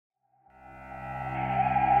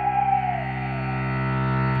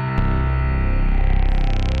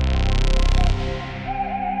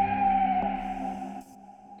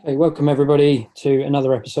Hey, welcome everybody to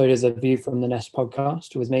another episode of the View from the Nest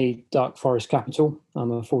podcast with me, Dark Forest Capital.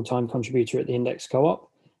 I'm a full-time contributor at the Index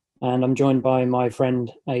Co-op, and I'm joined by my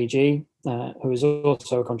friend AG, who is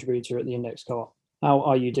also a contributor at the Index Co-op. How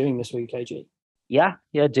are you doing this week, AG? Yeah,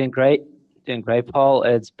 doing great, Paul.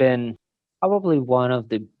 It's been probably one of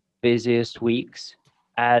the busiest weeks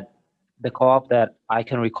at the co-op that I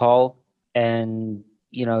can recall. And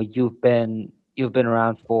you've been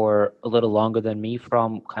around for a little longer than me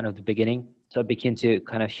from kind of the beginning. So I begin to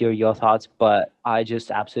kind of hear your thoughts, but I just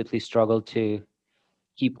absolutely struggled to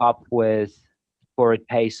keep up with forward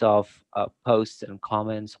pace of posts and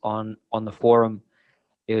comments on the forum.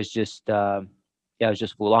 It was just yeah, it was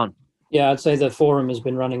just full on. Yeah, I'd say the forum has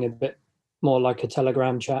been running a bit more like a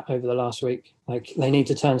Telegram chat over the last week. Like they need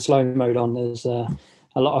to turn slow mode on. There's a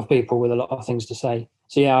lot of people with a lot of things to say.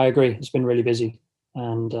 So yeah, I agree. It's been really busy,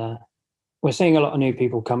 and we're seeing a lot of new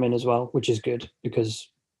people come in as well, which is good because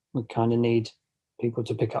we kind of need people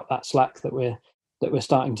to pick up that slack that we're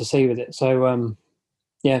starting to see with it. So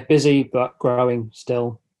yeah, busy but growing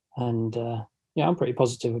still, and yeah, I'm pretty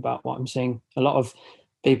positive about what I'm seeing. A lot of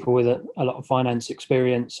people with a lot of finance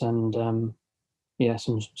experience, and yeah,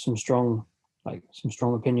 some strong some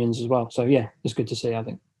strong opinions as well. So yeah, it's good to see, I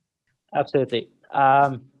think. Absolutely.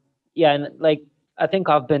 Yeah, and like I think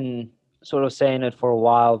I've been sort of saying it for a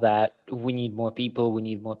while that we need more people, we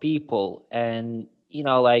need more people. And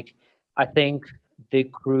like I think the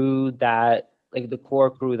crew that like the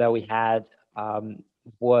core crew that we had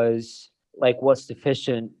was was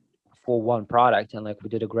sufficient for one product, and like we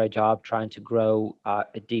did a great job trying to grow a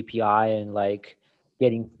DPI and like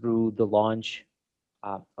getting through the launch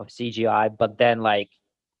of CGI. But then like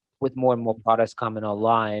with more and more products coming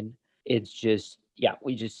online, it's just yeah,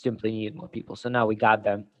 we just simply need more people. So now we got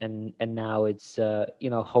them, and now it's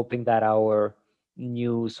hoping that our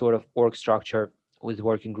new sort of org structure with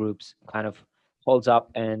working groups kind of holds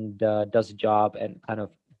up and does a job and kind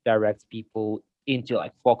of directs people into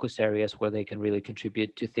like focus areas where they can really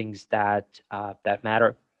contribute to things that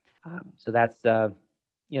matter. So that's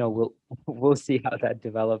we'll we'll see how that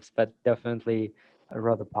develops, but definitely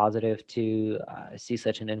rather positive to see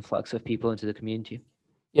such an influx of people into the community.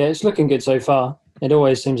 Yeah, it's looking good so far. It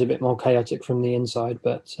always seems a bit more chaotic from the inside,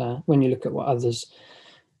 but when you look at what others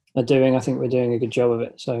are doing, I think we're doing a good job of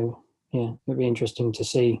it. So yeah, it'll be interesting to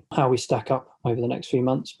see how we stack up over the next few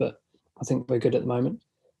months, but I think we're good at the moment.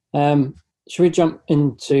 Um, should we jump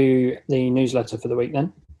into the newsletter for the week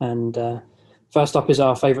then? And first up is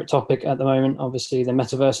our favourite topic at the moment, obviously the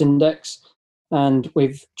Metaverse Index. And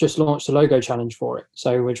we've just launched a logo challenge for it.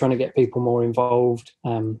 So we're trying to get people more involved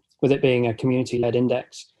with it being a community-led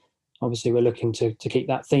index. Obviously, we're looking to keep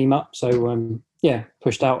that theme up. So yeah,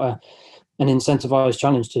 pushed out an incentivized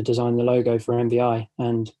challenge to design the logo for MVI.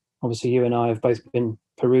 And obviously, you and I have both been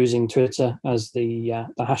perusing Twitter as the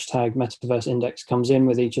hashtag Metaverse Index comes in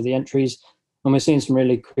with each of the entries, and we're seeing some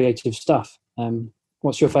really creative stuff.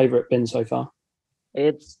 What's your favorite been so far?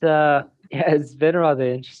 It's yeah, it's been rather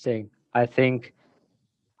interesting. I think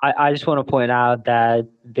I just want to point out that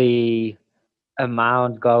the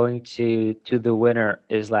amount going to the winner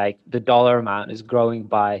is like the dollar amount is growing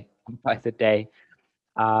by the day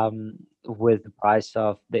with the price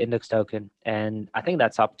of the index token, and I think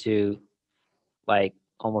that's up to like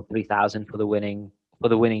almost 3,000 for the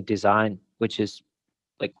winning design, which is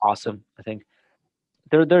like awesome. I think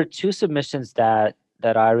there are two submissions that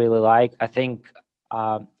I really like. I think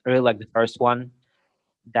I really like the first one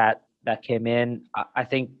that came in. I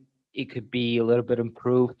think it could be a little bit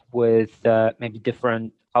improved with maybe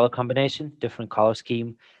different color combination, different color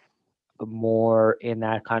scheme, more in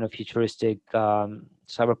that kind of futuristic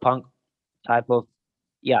cyberpunk type of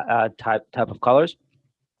type of colors.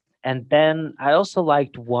 And then I also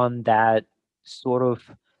liked one that sort of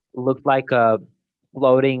looked like a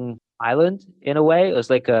floating island in a way. It was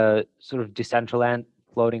like a sort of Decentraland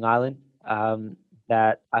floating island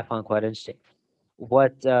that I found quite interesting.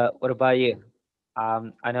 What about you?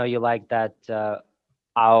 I know you like that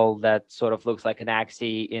owl that sort of looks like an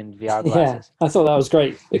axie in VR Yeah, glasses. I thought that was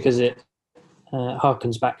great because it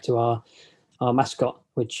harkens back to our mascot,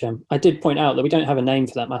 which I did point out that we don't have a name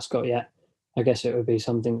for that mascot yet. I guess it would be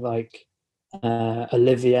something like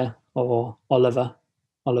Olivia or Oliver,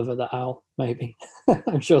 Oliver the owl, maybe.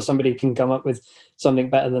 I'm sure somebody can come up with something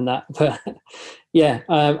better than that. But yeah,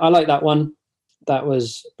 I like that one. That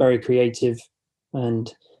was very creative,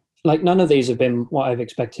 and like none of these have been what I've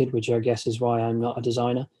expected, which I guess is why I'm not a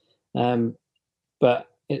designer. Um, but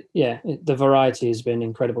the variety has been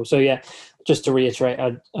incredible. So yeah, just to reiterate,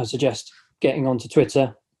 I suggest getting onto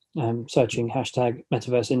Twitter, searching hashtag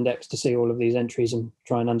Metaverse Index to see all of these entries and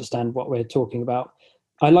try and understand what we're talking about.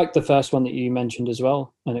 I like the first one that you mentioned as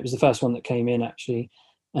well, and it was the first one that came in actually,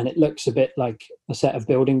 and it looks a bit like a set of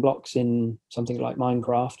building blocks in something like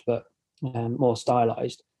Minecraft, but more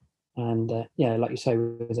stylized. And yeah, like you say,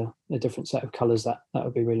 with a different set of colors, that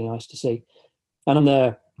would be really nice to see. And on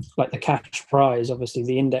the cash prize, obviously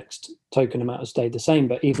the indexed token amount has stayed the same,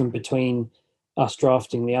 but even between us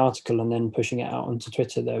drafting the article and then pushing it out onto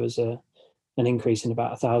Twitter, there was an increase in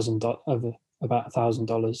about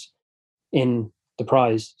 $1,000 in the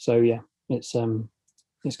prize. So yeah, it's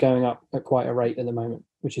going up at quite a rate at the moment,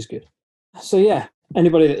 which is good. So yeah,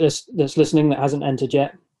 anybody that's listening that hasn't entered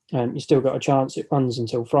yet, you still got a chance. It runs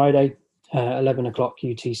until Friday, 11 o'clock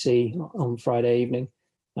UTC on Friday evening.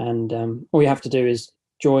 And all you have to do is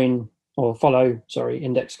join or follow,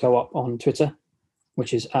 Index Co-op on Twitter,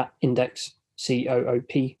 which is at Index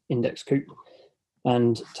COOP, Index Coop,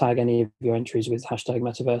 and tag any of your entries with hashtag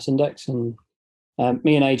Metaverse Index. And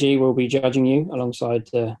me and AG will be judging you alongside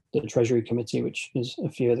the Treasury Committee, which is a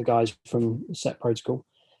few of the guys from Set Protocol,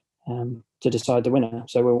 to decide the winner.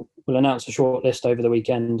 So we'll announce a short list over the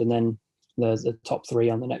weekend, and then the top 3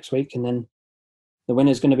 on the next week, and then the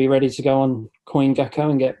winner's going to be ready to go on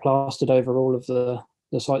CoinGecko and get plastered over all of the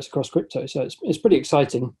sites across crypto. So it's pretty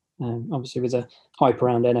exciting. Obviously, with the hype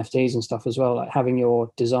around NFTs and stuff as well, like having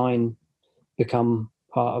your design become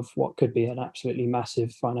part of what could be an absolutely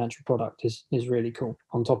massive financial product is really cool,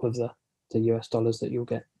 on top of the US dollars that you'll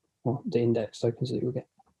get, or the index tokens that you'll get.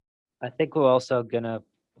 I think we're also gonna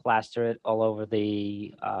plaster it all over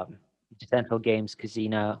the Central Games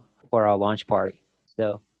Casino for our launch party.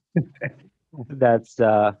 So that's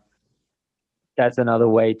another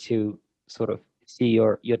way to sort of see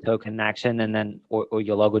your token in action, and then or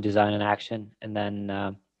your logo design in action. And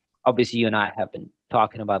then obviously you and I have been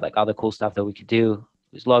talking about like other cool stuff that we could do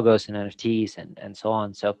with logos and NFTs and so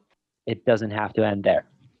on. So it doesn't have to end there.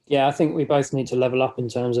 Yeah, I think we both need to level up in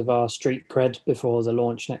terms of our street cred before the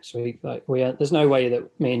launch next week. Like there's no way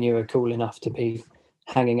that me and you are cool enough to be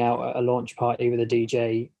hanging out at a launch party with a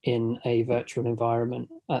DJ in a virtual environment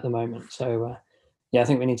at the moment. So yeah, I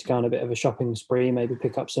think we need to go on a bit of a shopping spree, maybe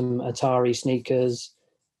pick up some Atari sneakers,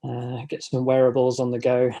 get some wearables on the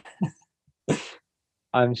go.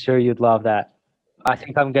 I'm sure you'd love that. I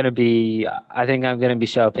think I'm gonna be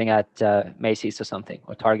shopping at Macy's or something,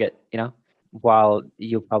 or Target, while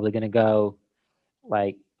you're probably gonna go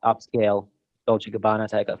like upscale Dolce Gabbana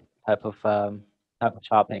type of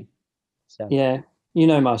shopping. So Yeah,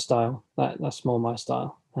 my style. That's more my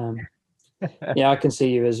style. Yeah, I can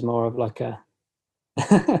see you as more of like a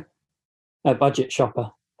a budget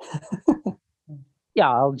shopper. yeah,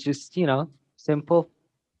 I'll just simple,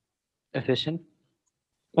 efficient.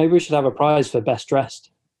 Maybe we should have a prize for best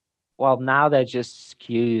dressed. Well, now they're just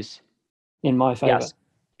cues. In my favor. Yes,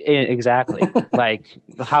 exactly. Like,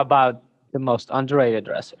 how about the most underrated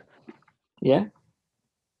dresser? Yeah,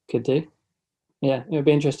 could do. Yeah, it would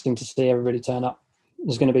be interesting to see everybody turn up.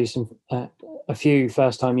 There's going to be a few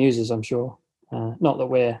first-time users, I'm sure. Not that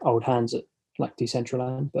we're old hands at like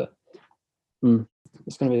Decentraland, but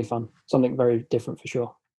it's going to be fun. Something very different for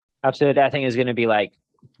sure. Absolutely, I think it's going to be like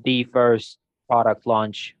the first product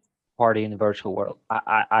launch party in the virtual world.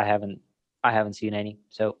 I haven't seen any,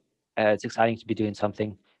 so it's exciting to be doing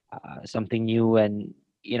something new, and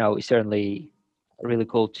it's certainly really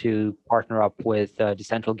cool to partner up with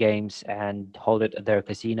Decentral Games and hold it at their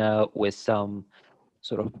casino with some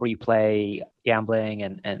sort of free play gambling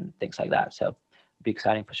and things like that. So it'll be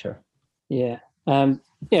exciting for sure. Yeah.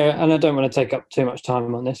 Yeah, and I don't want to take up too much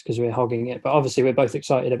time on this because we're hogging it, but obviously we're both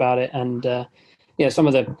excited about it, and yeah, some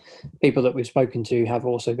of the people that we've spoken to have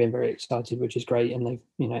also been very excited, which is great, and they've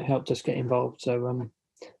helped us get involved. So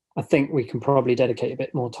I think we can probably dedicate a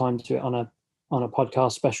bit more time to it on a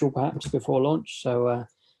podcast special perhaps before launch. So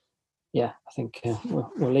yeah, I think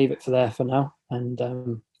we'll leave it for now,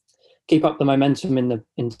 and keep up the momentum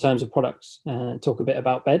in terms of products. Talk a bit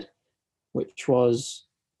about Bed, which was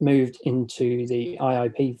moved into the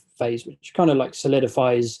IIP phase, which kind of like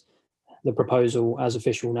solidifies the proposal as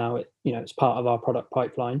official now. It's part of our product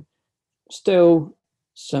pipeline. Still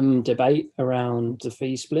some debate around the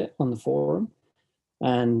fee split on the forum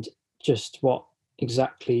and just what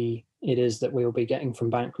exactly it is that we'll be getting from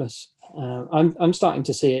Bankless. I'm starting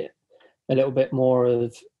to see it a little bit more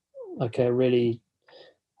of like a really,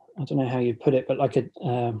 I don't know how you put it, but like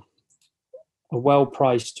a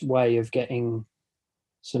well-priced way of getting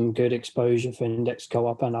some good exposure for Index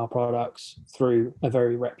Co-op and our products through a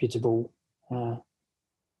very reputable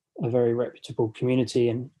community,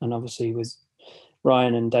 and obviously with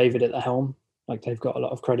Ryan and David at the helm, like they've got a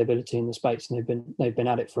lot of credibility in the space, and they've been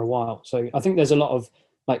at it for a while. So I think there's a lot of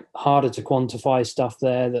like harder to quantify stuff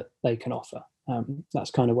there that they can offer.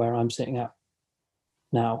 That's kind of where I'm sitting at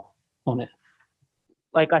now on it.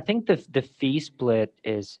 Like, I think the fee split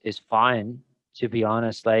is fine, to be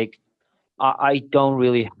honest. Like, I don't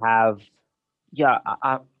really have, yeah,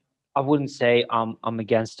 I wouldn't say I'm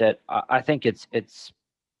against it. I think it's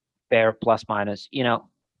fair plus minus,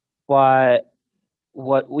 but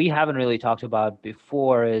what we haven't really talked about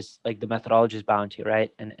before is like the methodologist bounty, right?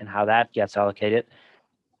 And how that gets allocated.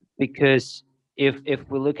 Because if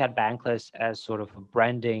we look at Bankless as sort of a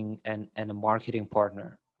branding and a marketing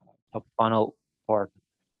partner, a funnel partner,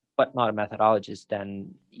 but not a methodologist,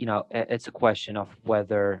 then it's a question of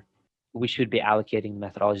whether we should be allocating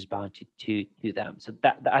methodologist bounty to them. So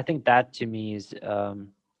I think that to me is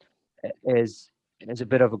is a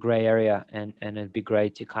bit of a gray area, and it'd be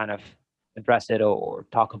great to kind of address it or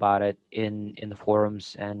talk about it in the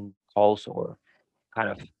forums and calls, or kind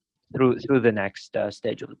of through the next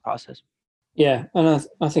stage of the process. Yeah, and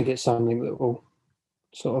I think it's something that will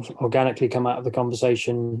sort of organically come out of the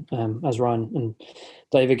conversation as Ryan and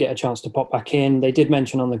David get a chance to pop back in. They did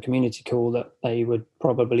mention on the community call that they would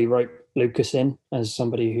probably rope Lucas in as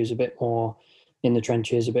somebody who's a bit more in the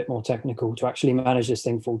trenches, a bit more technical to actually manage this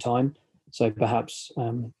thing full time. So perhaps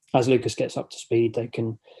as Lucas gets up to speed, they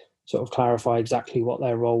can sort of clarify exactly what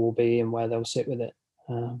their role will be and where they'll sit with it.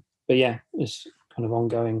 But yeah, it's kind of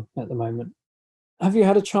ongoing at the moment. Have you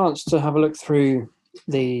had a chance to have a look through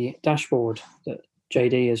the dashboard that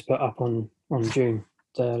JD has put up on June,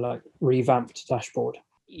 the like revamped dashboard?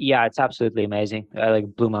 Yeah, it's absolutely amazing. It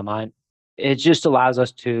like blew my mind. It just allows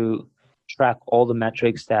us to track all the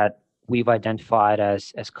metrics that we've identified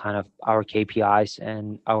as kind of our KPIs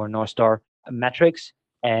and our North Star metrics.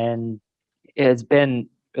 And it's been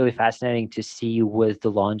really fascinating to see with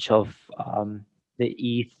the launch of the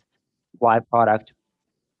ETH Y product,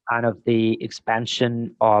 kind of the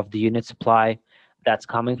expansion of the unit supply that's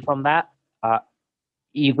coming from that. Uh,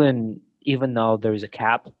 even though there's a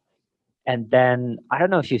cap. And then I don't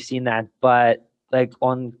know if you've seen that, but like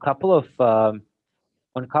on a couple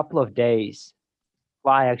of days,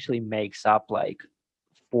 Fly actually makes up like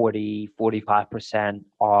 45%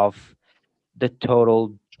 of the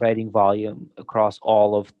total trading volume across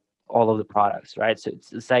all of the products, right? So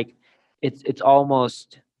it's like it's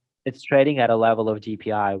almost, it's trading at a level of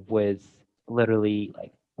DPI with literally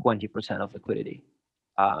like 20% of liquidity,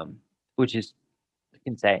 which is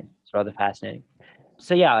insane. It's rather fascinating.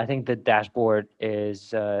 So yeah, I think the dashboard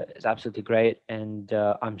is absolutely great, and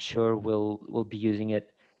I'm sure we'll be using it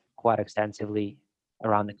quite extensively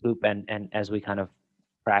around the group, and as we kind of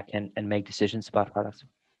track and make decisions about products.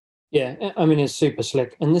 Yeah, I mean, it's super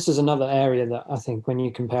slick. And this is another area that I think when you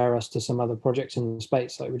compare us to some other projects in the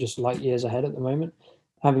space, like we're just light years ahead at the moment.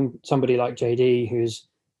 Having somebody like JD, who's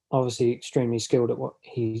obviously extremely skilled at what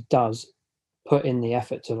he does, put in the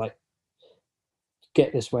effort to like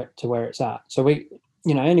get this to where it's at. So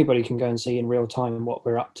anybody can go and see in real time what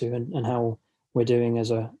we're up to and how we're doing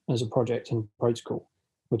as a project and protocol,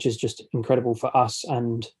 which is just incredible for us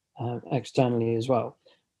and externally as well.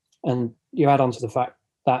 And you add on to the fact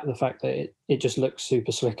that it just looks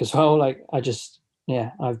super slick as well. Like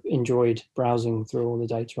I've enjoyed browsing through all the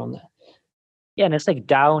data on there. Yeah, and it's like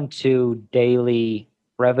down to daily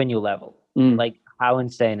revenue level. Like, how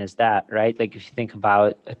insane is that, right? Like, if you think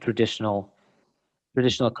about a traditional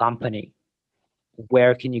company,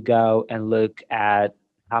 where can you go and look at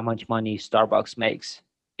how much money Starbucks makes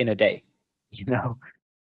in a day?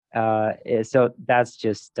 So that's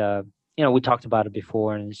just we talked about it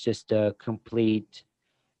before, and it's just a complete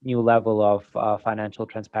new level of financial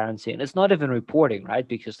transparency. And it's not even reporting, right?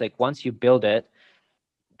 Because like once you build it,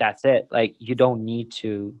 that's it. Like, you don't need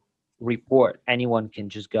to report. Anyone can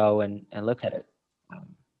just go and look at it.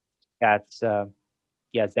 That's yeah,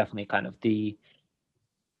 it's definitely kind of the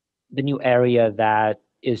new area that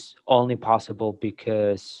is only possible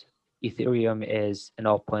because Ethereum is an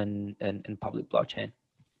open and public blockchain.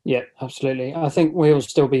 Yeah, absolutely. I think we'll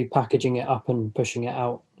still be packaging it up and pushing it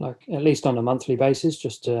out, like at least on a monthly basis,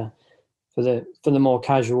 just for the more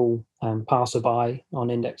casual passerby on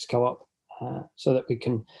Index Co-op, so that we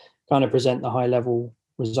can kind of present the high level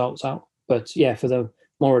results out. But yeah, for the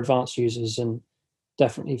more advanced users and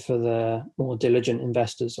definitely for the more diligent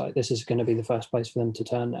investors, like this is going to be the first place for them to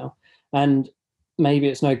turn now. And maybe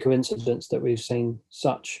it's no coincidence that we've seen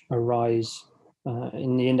such a rise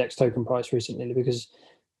in the index token price recently, because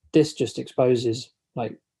this just exposes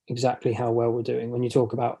like exactly how well we're doing. When you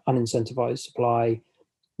talk about unincentivized supply,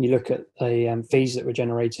 you look at the fees that we're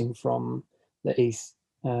generating from the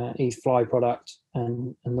ETH Fly product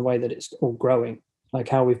and the way that it's all growing, like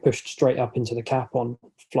how we've pushed straight up into the cap on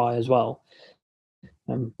Fly as well.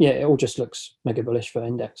 Yeah, it all just looks mega bullish for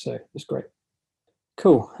Index, so it's great.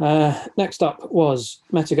 Cool. Next up was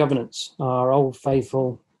meta governance, our old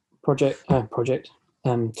faithful topic.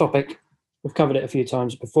 We've covered it a few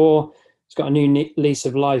times before. It's got a new lease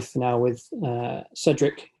of life now with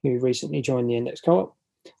Cedric, who recently joined the Index Co-op.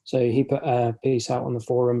 So he put a piece out on the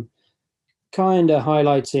forum, kind of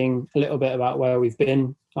highlighting a little bit about where we've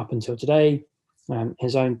been up until today,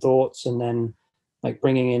 his own thoughts, and then like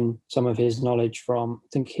bringing in some of his knowledge from, I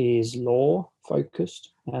think he is law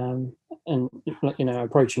focused, and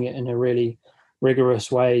approaching it in a really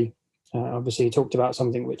rigorous way. Obviously, he talked about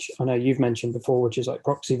something which I know you've mentioned before, which is like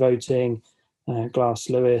proxy voting, Glass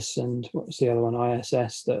Lewis, and what was the other one,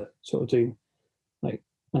 ISS, that sort of do like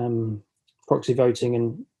proxy voting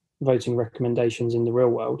and voting recommendations in the real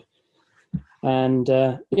world. And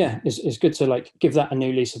it's good to like give that a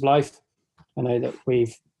new lease of life. I know that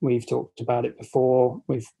we've talked about it before.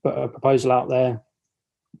 We've put a proposal out there,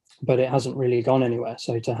 but it hasn't really gone anywhere.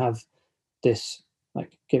 So to have this,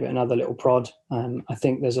 like, give it another little prod, I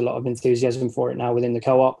think there's a lot of enthusiasm for it now within the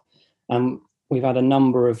co-op. And we've had a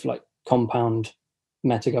number of like compound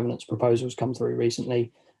meta governance proposals come through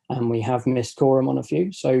recently, and we have missed quorum on a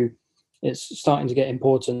few. So it's starting to get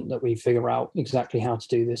important that we figure out exactly how to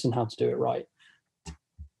do this and how to do it right.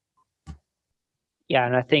 Yeah,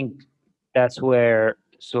 and I think that's where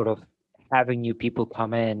sort of having new people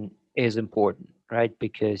come in is important, right?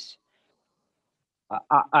 Because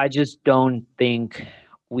I just don't think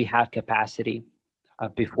we have capacity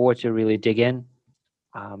before to really dig in.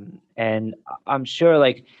 And I'm sure,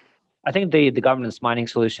 like, I think the governance mining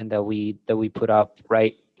solution that we put up,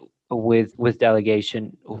 right, with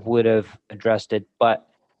delegation would have addressed it, but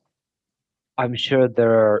I'm sure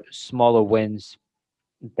there are smaller wins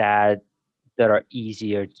that are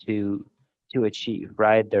easier to achieve,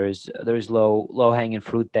 right? There's low hanging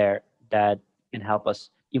fruit there that can help us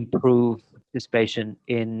improve participation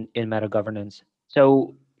in meta governance.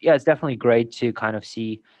 So yeah, it's definitely great to kind of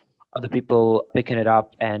see other people picking it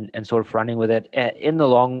up and sort of running with it. In the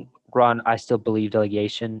long run, I still believe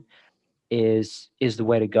delegation is the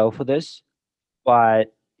way to go for this.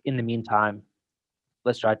 But in the meantime,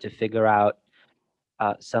 let's try to figure out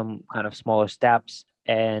some kind of smaller steps.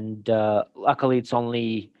 And luckily, it's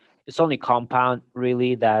only compound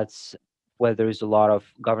really. That's where there's a lot of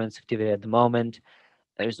governance activity at the moment.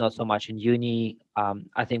 There's not so much in uni.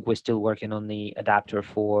 I think we're still working on the adapter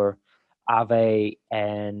for Aave,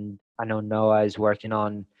 and I know Noah is working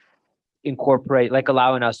on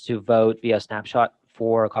allowing us to vote via snapshot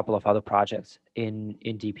for a couple of other projects in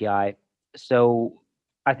DPI. So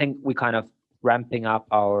I think we kind of ramping up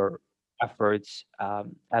our efforts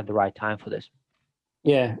at the right time for this.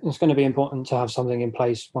 Yeah, it's going to be important to have something in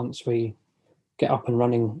place once we get up and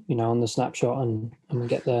running, on the snapshot, and we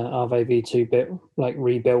get the Aave v2 bit like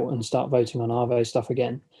rebuilt and start voting on Aave stuff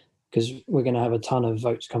again, because we're going to have a ton of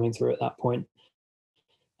votes coming through at that point.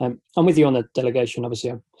 I'm with you on the delegation.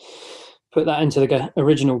 Obviously, I put that into the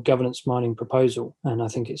original governance mining proposal, and I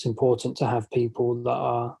think it's important to have people that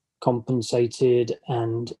are compensated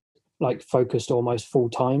and like focused almost full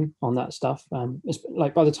time on that stuff. It's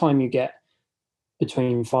like by the time you get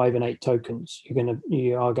between 5 and 8 tokens,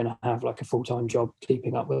 you are gonna have like a full-time job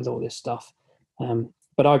keeping up with all this stuff.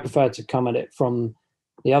 But I prefer to come at it from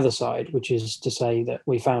the other side, which is to say that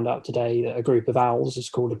we found out today that a group of owls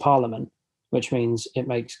is called a parliament, which means it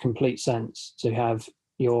makes complete sense to have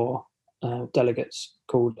your delegates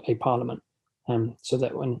called a parliament, so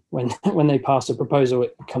that when they pass a proposal,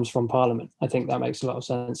 it comes from parliament. I think that makes a lot of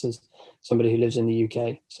sense as somebody who lives in the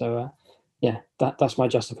UK. So yeah, that's my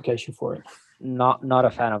justification for it. Not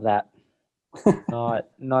a fan of that.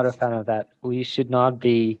 not a fan of that. We should not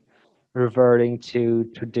be reverting to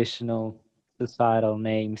traditional societal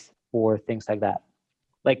names for things like that.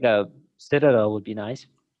 Like a citadel would be nice,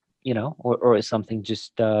 or something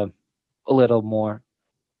just a little more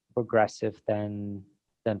progressive than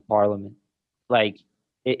parliament. Like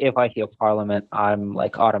if I hear parliament, I'm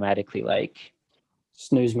like automatically like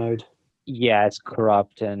snooze mode. Yeah, it's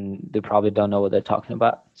corrupt, and they probably don't know what they're talking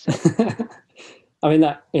about. So. I mean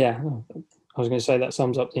that. Yeah, I was going to say that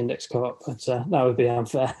sums up the Index Co-op, but that would be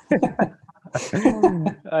unfair.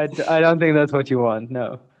 I don't think that's what you want.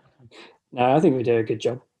 No. No, I think we do a good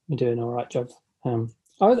job. We do an all right job.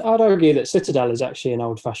 I'd argue that Citadel is actually an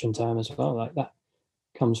old-fashioned term as well. Like that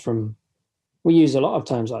comes from. We use a lot of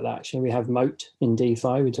terms like that. Actually, we have moat in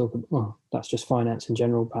DeFi. We talk. Well, that's just finance in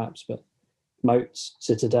general, perhaps, but moats,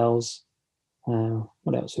 citadels.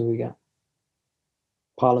 What else have we got?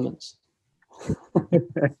 Parliaments.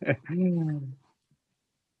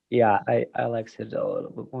 Yeah, I like Citadel a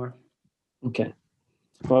little bit more. Okay.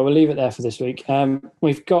 Well, we'll leave it there for this week.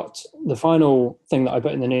 We've got the final thing that I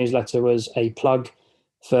put in the newsletter was a plug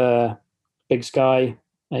for Big Sky,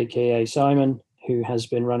 aka Simon, who has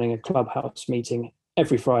been running a clubhouse meeting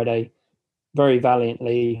every Friday, very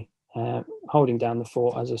valiantly, holding down the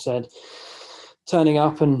fort, as I said, turning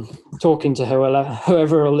up and talking to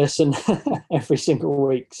whoever will listen every single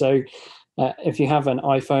week. So if you have an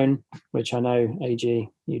iPhone, which I know, AG,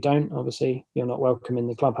 you don't, obviously, you're not welcome in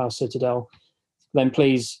the Clubhouse Citadel, then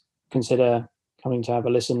please consider coming to have a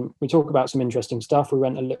listen. We talk about some interesting stuff. We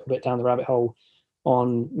went a little bit down the rabbit hole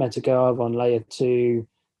on MetaGov, on Layer 2,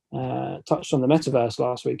 touched on the metaverse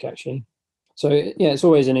last week, actually. So, yeah, it's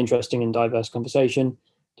always an interesting and diverse conversation.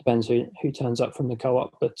 Depends who turns up from the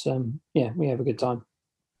co-op, but yeah, we have a good time.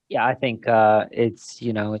 Yeah, I think it's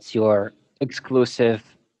it's your exclusive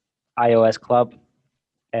iOS club,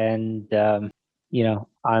 and I'm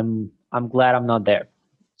glad I'm not there,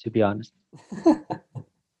 to be honest.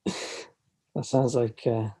 That sounds like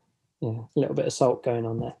a little bit of salt going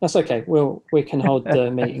on there. That's okay. We can hold the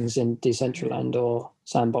meetings in Decentraland or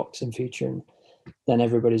Sandbox in future, and then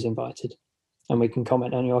everybody's invited, and we can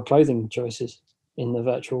comment on your clothing choices in the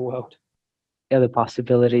virtual world. Yeah, the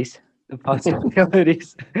possibilities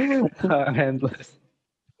are endless.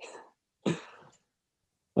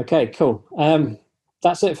 Okay, cool.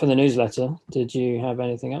 That's it for the newsletter. Did you have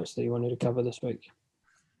anything else that you wanted to cover this week?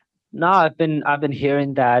 No, I've been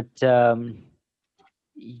hearing that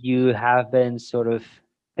you have been sort of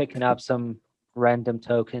picking up some random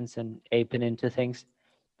tokens and aping into things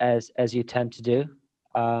as you tend to do.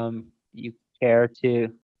 You care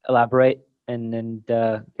to elaborate and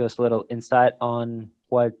give us a little insight on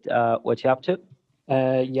what you're up to?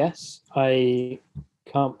 Yes, I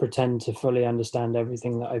can't pretend to fully understand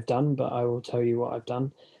everything that I've done, but I will tell you what I've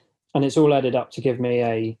done. And it's all added up to give me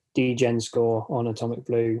a DGen score on Atomic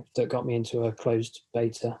Blue that got me into a closed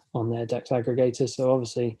beta on their DEX aggregator. So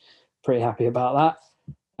obviously pretty happy about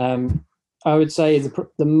that. I would say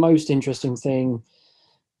the most interesting thing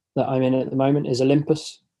that I'm in at the moment is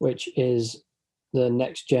Olympus, which is the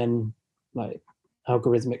next gen like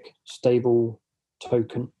algorithmic stable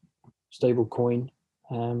token, stable coin.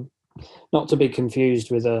 Not to be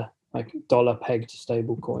confused with a like dollar pegged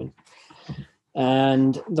stable coin.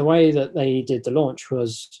 And the way that they did the launch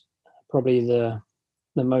was probably the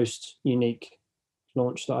most unique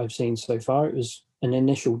launch that I've seen so far. It was an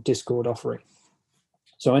initial Discord offering.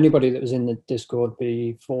 So anybody that was in the Discord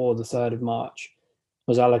before the 3rd of March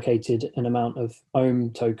was allocated an amount of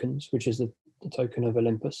Ohm tokens, which is the token of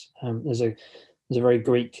Olympus. There's a very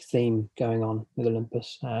Greek theme going on with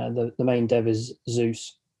Olympus. The main dev is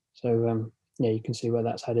Zeus. So yeah, you can see where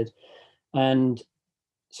that's headed. And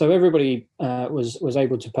so everybody was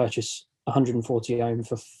able to purchase 140 Ohm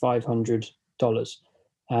for $500.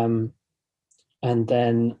 And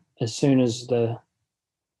then as soon as the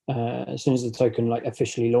token like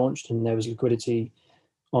officially launched and there was liquidity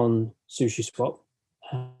on SushiSwap,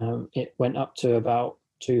 it went up to about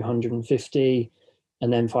 250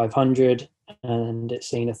 and then 500, and it's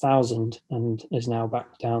seen 1,000 and is now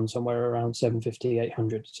back down somewhere around 750,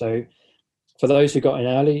 800. So for those who got in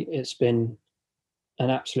early, it's been an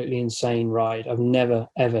absolutely insane ride. I've never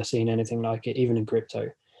ever seen anything like it, even in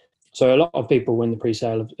crypto. So a lot of people, when the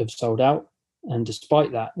pre-sale have sold out, and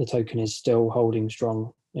despite that, the token is still holding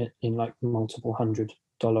strong in like multiple $100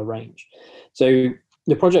 range. So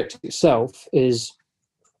the project itself is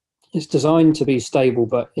designed to be stable,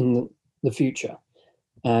 but in the future.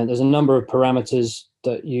 And there's a number of parameters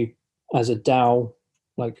that you, as a DAO,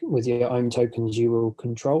 like with your own tokens, you will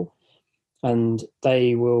control, and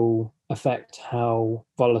they will affect how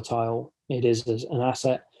volatile it is as an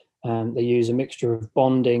asset. They use a mixture of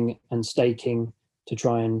bonding and staking to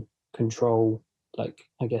try and control, like,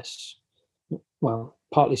 I guess, well,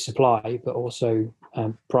 partly supply, but also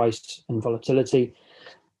price and volatility.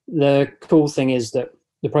 The cool thing is that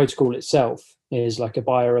the protocol itself is like a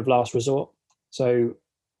buyer of last resort. So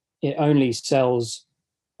it only sells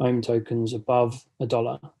Ohm tokens above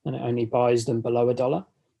 $1 and it only buys them below $1.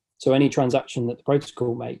 So any transaction that the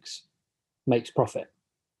protocol makes profit.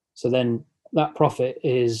 So then that profit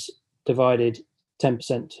is divided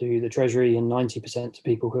 10% to the treasury and 90% to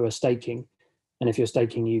people who are staking. And if you're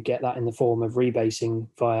staking, you get that in the form of rebasing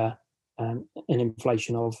via an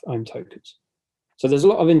inflation of Ohm tokens. So there's a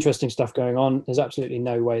lot of interesting stuff going on. There's absolutely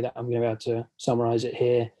no way that I'm going to be able to summarize it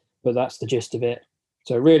here, but that's the gist of it.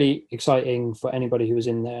 So really exciting for anybody who was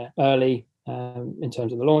in there early in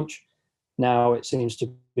terms of the launch. Now it seems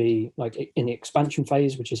to be like in the expansion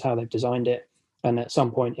phase, which is how they've designed it. And at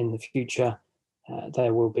some point in the future,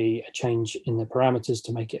 there will be a change in the parameters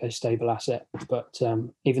to make it a stable asset. But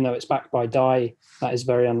even though it's backed by DAI, that is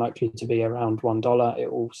very unlikely to be around $1.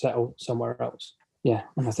 It will settle somewhere else. Yeah,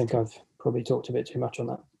 and I think I've probably talked a bit too much on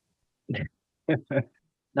that.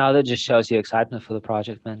 No, that just shows you excitement for the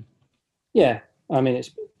project, man. Yeah, I mean,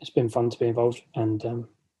 it's been fun to be involved, and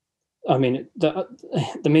I mean,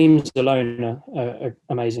 the memes alone are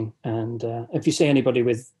amazing. And if you see anybody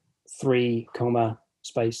with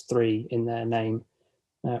 3,3 in their name,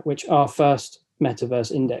 which our first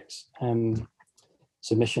Metaverse Index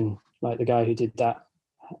submission, like the guy who did that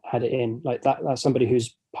had it in, like that's somebody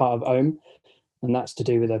who's part of Ohm, and that's to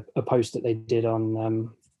do with a post that they did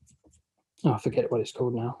on I forget what it's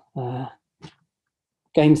called now,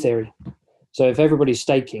 game theory. So if everybody's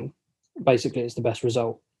staking, basically it's the best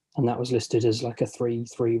result, and that was listed as like a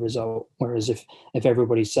 3-3 result. Whereas if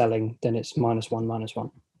everybody's selling, then it's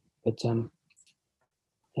 -1. But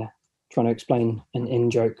yeah, trying to explain an in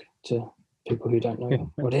joke to people who don't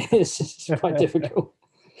know what it is quite difficult.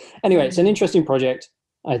 Anyway, it's an interesting project.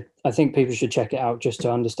 I think people should check it out just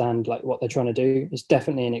to understand like what they're trying to do. It's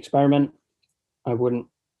definitely an experiment. I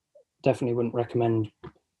definitely wouldn't recommend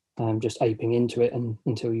just aping into it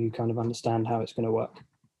until you kind of understand how it's going to work.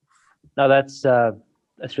 No, that's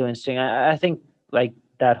really interesting. I think like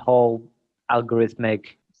that whole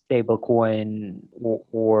algorithmic stablecoin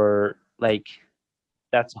or like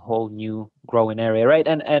that's a whole new growing area, right?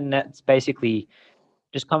 And that's basically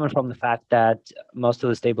just coming from the fact that most of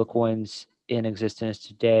the stablecoins in existence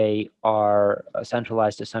today are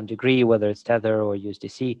centralized to some degree, whether it's Tether or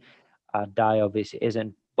USDC. DAI obviously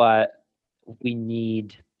isn't, but we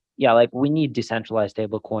need decentralized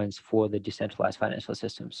stablecoins for the decentralized financial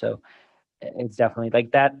system. So it's definitely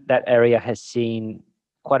like that area has seen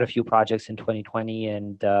quite a few projects in 2020,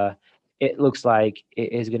 and it looks like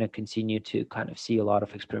it is going to continue to kind of see a lot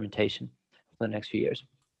of experimentation for the next few years.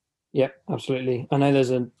 Yeah, absolutely. I know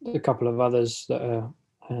there's a couple of others that are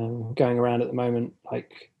going around at the moment,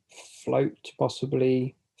 like Float,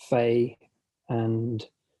 possibly, Faye, and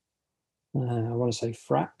I want to say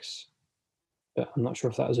Frax, but I'm not sure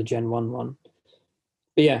if that was a Gen 1 one.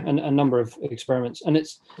 But yeah, a number of experiments, and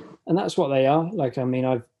that's what they are. Like, I mean,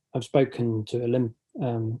 I've spoken to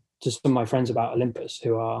to some of my friends about Olympus,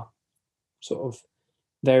 who are sort of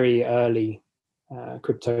very early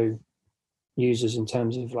crypto users in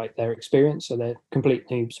terms of like their experience, so they're complete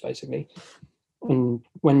noobs basically. And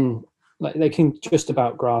when like they can just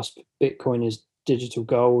about grasp Bitcoin is digital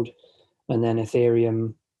gold, and then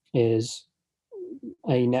Ethereum is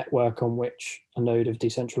a network on which a node of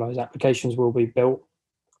decentralized applications will be built,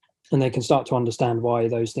 and they can start to understand why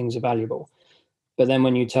those things are valuable. But then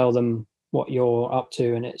when you tell them what you're up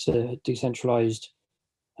to, and it's a decentralized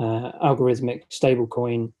algorithmic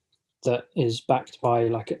stablecoin that is backed by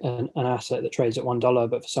like an asset that trades at $1,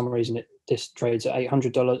 but for some reason this trades at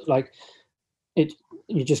 $800, like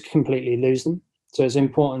you just completely lose them. So it's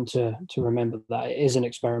important to remember that it is an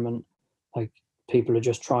experiment. Like, people are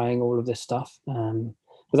just trying all of this stuff, but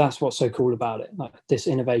that's what's so cool about it. Like, this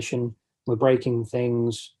innovation, we're breaking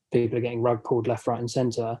things, people are getting rug pulled left, right, and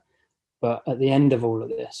center. But at the end of all of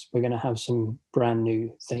this, we're going to have some brand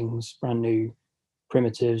new things, brand new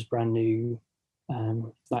primitives, brand new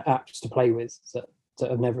like apps to play with that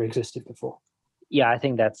have never existed before. Yeah, I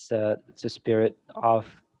think that's the spirit of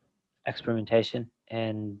experimentation,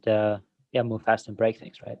 and move fast and break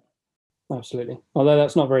things, right? Absolutely. Although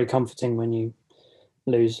that's not very comforting when you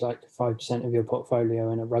lose like 5% of your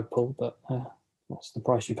portfolio in a rug pull, but that's the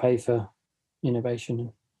price you pay for innovation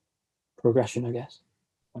and progression, I guess.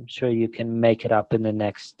 I'm sure you can make it up in the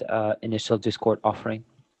next initial Discord offering.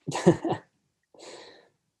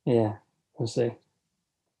 Yeah, we'll see.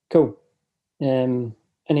 Cool.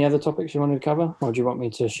 Any other topics you wanted to cover, or do you want me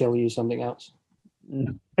to show you something else?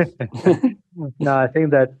 No, I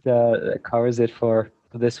think that covers it for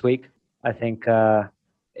this week. I think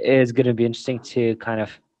it's going to be interesting to kind of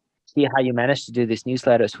see how you manage to do these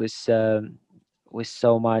newsletters with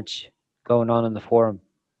so much going on in the forum.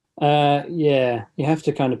 Yeah, you have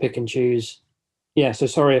to kind of pick and choose. Yeah, so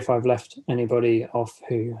sorry if I've left anybody off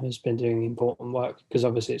who has been doing important work, because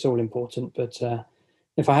obviously it's all important. But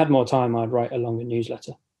if I had more time, I'd write a longer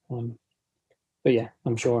newsletter. But yeah,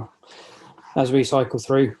 I'm sure as we cycle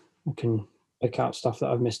through, I can pick out stuff that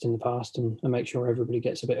I've missed in the past and make sure everybody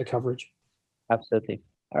gets a bit of coverage. Absolutely.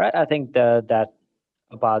 All right, I think that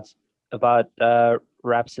about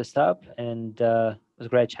wraps this up, and it was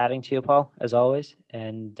great chatting to you, Paul, as always.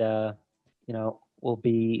 And we'll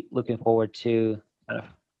be looking forward to kind of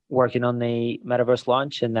working on the Metaverse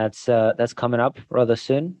launch, and that's coming up rather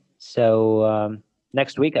soon. So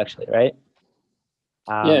next week, actually, right?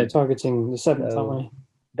 Yeah, targeting the 7th, aren't we?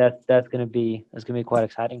 That's gonna be quite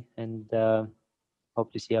exciting, and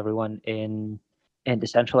hope to see everyone in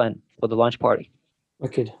Decentraland for the launch party.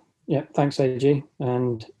 Wicked. Yeah, thanks, AG,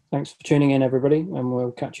 and Thanks for tuning in, everybody, and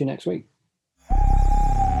we'll catch you next week.